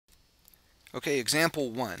Okay, example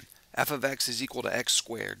 1. F of x is equal to x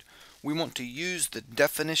squared. We want to use the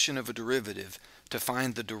definition of a derivative to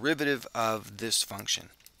find the derivative of this function.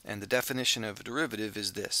 And the definition of a derivative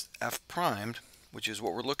is this. F primed, which is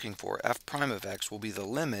what we're looking for, f prime of x will be the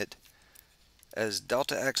limit as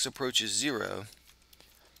delta x approaches 0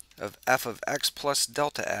 of f of x plus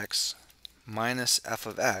delta x minus f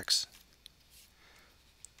of x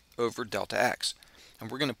over delta x.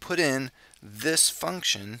 And we're going to put in this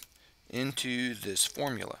function into this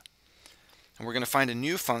formula. And we're going to find a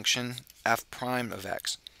new function, f prime of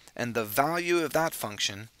x. And the value of that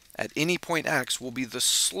function at any point x will be the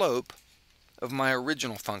slope of my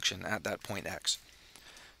original function at that point x.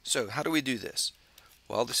 So how do we do this?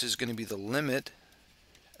 Well, this is going to be the limit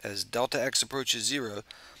as delta x approaches 0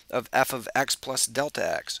 of f of x plus delta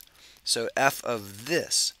x. So f of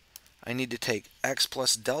this, I need to take x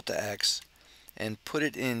plus delta x and put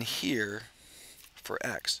it in here for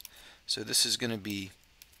x. So this is going to be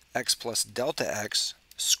x plus delta x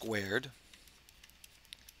squared.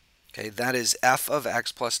 Okay, that is f of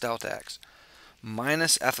x plus delta x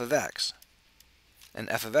minus f of x. And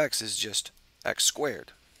f of x is just x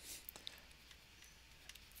squared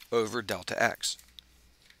over delta x.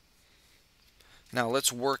 Now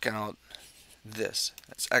let's work out this.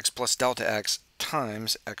 That's x plus delta x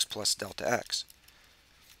times x plus delta x.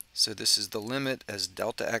 So this is the limit as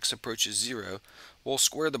delta x approaches 0. We'll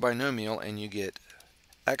square the binomial and you get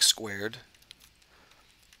x squared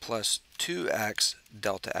plus 2x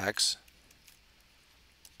delta x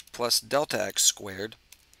plus delta x squared,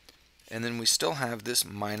 and then we still have this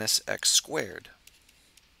minus x squared.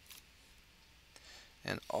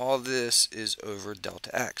 And all this is over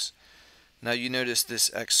delta x. Now you notice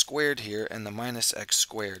this x squared here and the minus x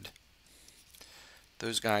squared.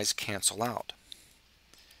 Those guys cancel out.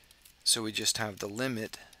 So we just have the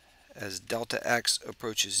limit as delta x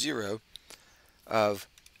approaches 0 of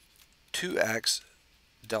 2x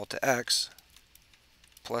delta x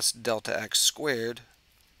plus delta x squared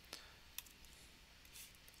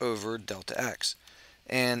over delta x.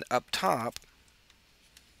 And up top,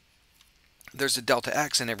 there's a delta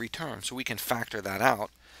x in every term, so we can factor that out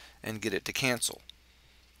and get it to cancel.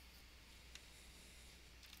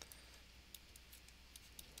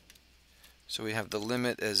 So we have the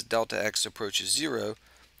limit as delta x approaches 0.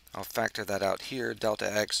 I'll factor that out here.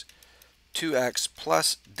 Delta x, 2x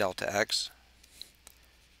plus delta x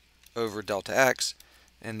over delta x,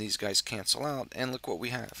 and these guys cancel out, and look what we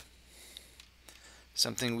have.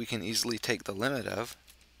 Something we can easily take the limit of.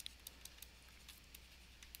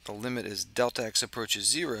 The limit is delta x approaches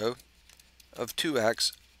 0 of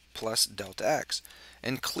 2x plus delta x.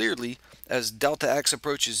 And clearly, as delta x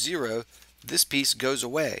approaches 0, this piece goes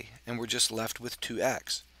away, and we're just left with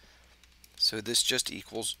 2x. So this just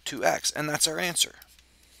equals 2x, and that's our answer.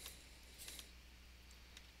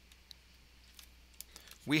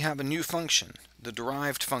 We have a new function, the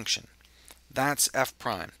derived function. That's f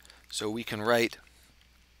prime. So we can write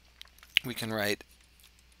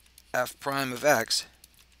f prime of x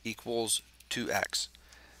equals 2x.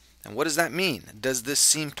 And what does that mean? Does this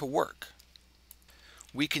seem to work?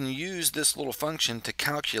 We can use this little function to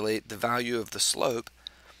calculate the value of the slope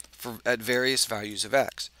at various values of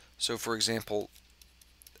x. So for example,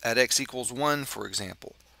 at x equals 1, for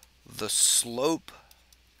example, the slope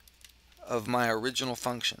of my original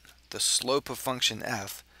function, the slope of function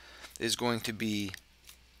f, is going to be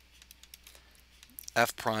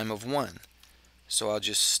f prime of 1. So I'll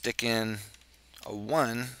just stick in a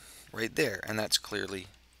 1 right there, and that's clearly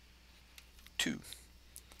 2.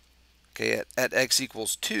 Okay, at x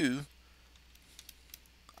equals 2,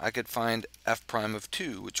 I could find f prime of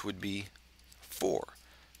 2, which would be 4.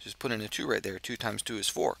 Just put in a 2 right there. 2 times 2 is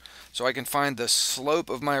 4. So I can find the slope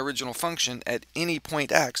of my original function at any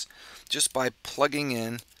point x just by plugging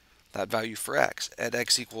in that value for x. At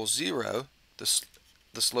x equals 0,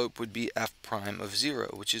 the slope would be f prime of 0,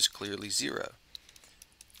 which is clearly 0.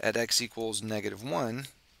 At x equals negative 1,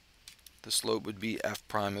 the slope would be f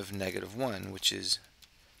prime of negative 1, which is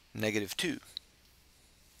negative 2.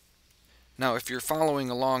 Now, if you're following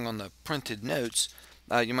along on the printed notes,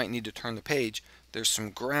 you might need to turn the page. There's some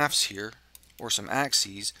graphs here, or some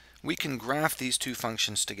axes. We can graph these two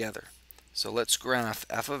functions together. So let's graph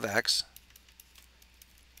f of x,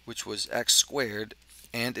 which was x squared,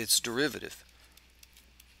 and its derivative,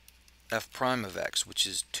 f prime of x, which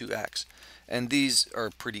is 2x. And these are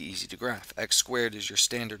pretty easy to graph. X squared is your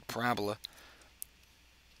standard parabola.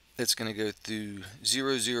 It's going to go through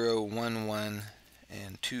 0, 0, 1, 1,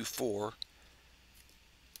 and 2, 4.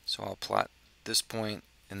 So I'll plot this point,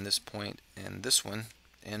 and this point, and this one,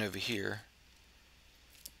 and over here.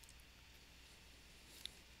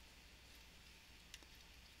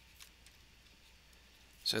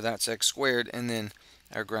 So that's x squared, and then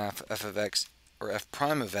our graph f of x, or f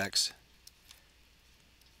prime of x,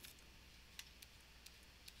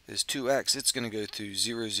 is 2x. It's going to go through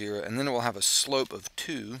 0, 0, and then it will have a slope of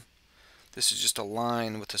 2. This is just a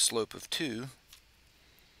line with a slope of 2.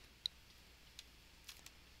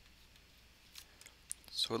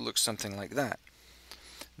 So it looks something like that.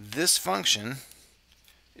 This function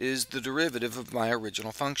is the derivative of my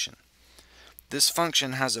original function. This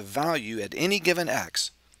function has a value at any given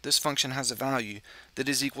x. This function has a value that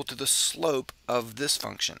is equal to the slope of this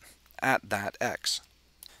function at that x.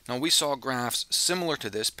 Now, we saw graphs similar to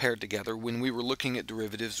this paired together when we were looking at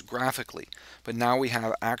derivatives graphically, but now we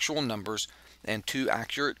have actual numbers and two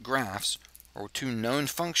accurate graphs, or two known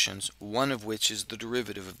functions, one of which is the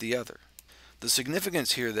derivative of the other. The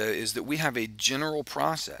significance here, though, is that we have a general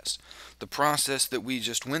process. The process that we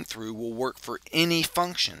just went through will work for any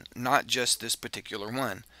function, not just this particular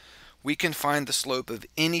one. We can find the slope of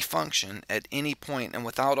any function at any point, and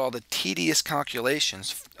without all the tedious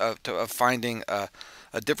calculations of finding a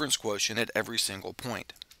difference quotient at every single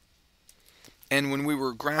point. And when we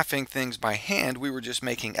were graphing things by hand, we were just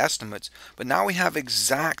making estimates, but now we have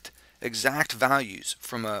exact values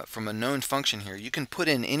from a known function here. You can put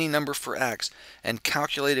in any number for x and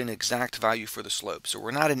calculate an exact value for the slope. So we're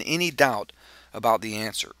not in any doubt about the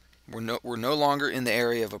answer. We're no longer in the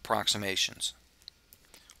area of approximations.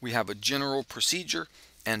 We have a general procedure,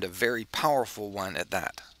 and a very powerful one at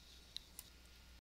that.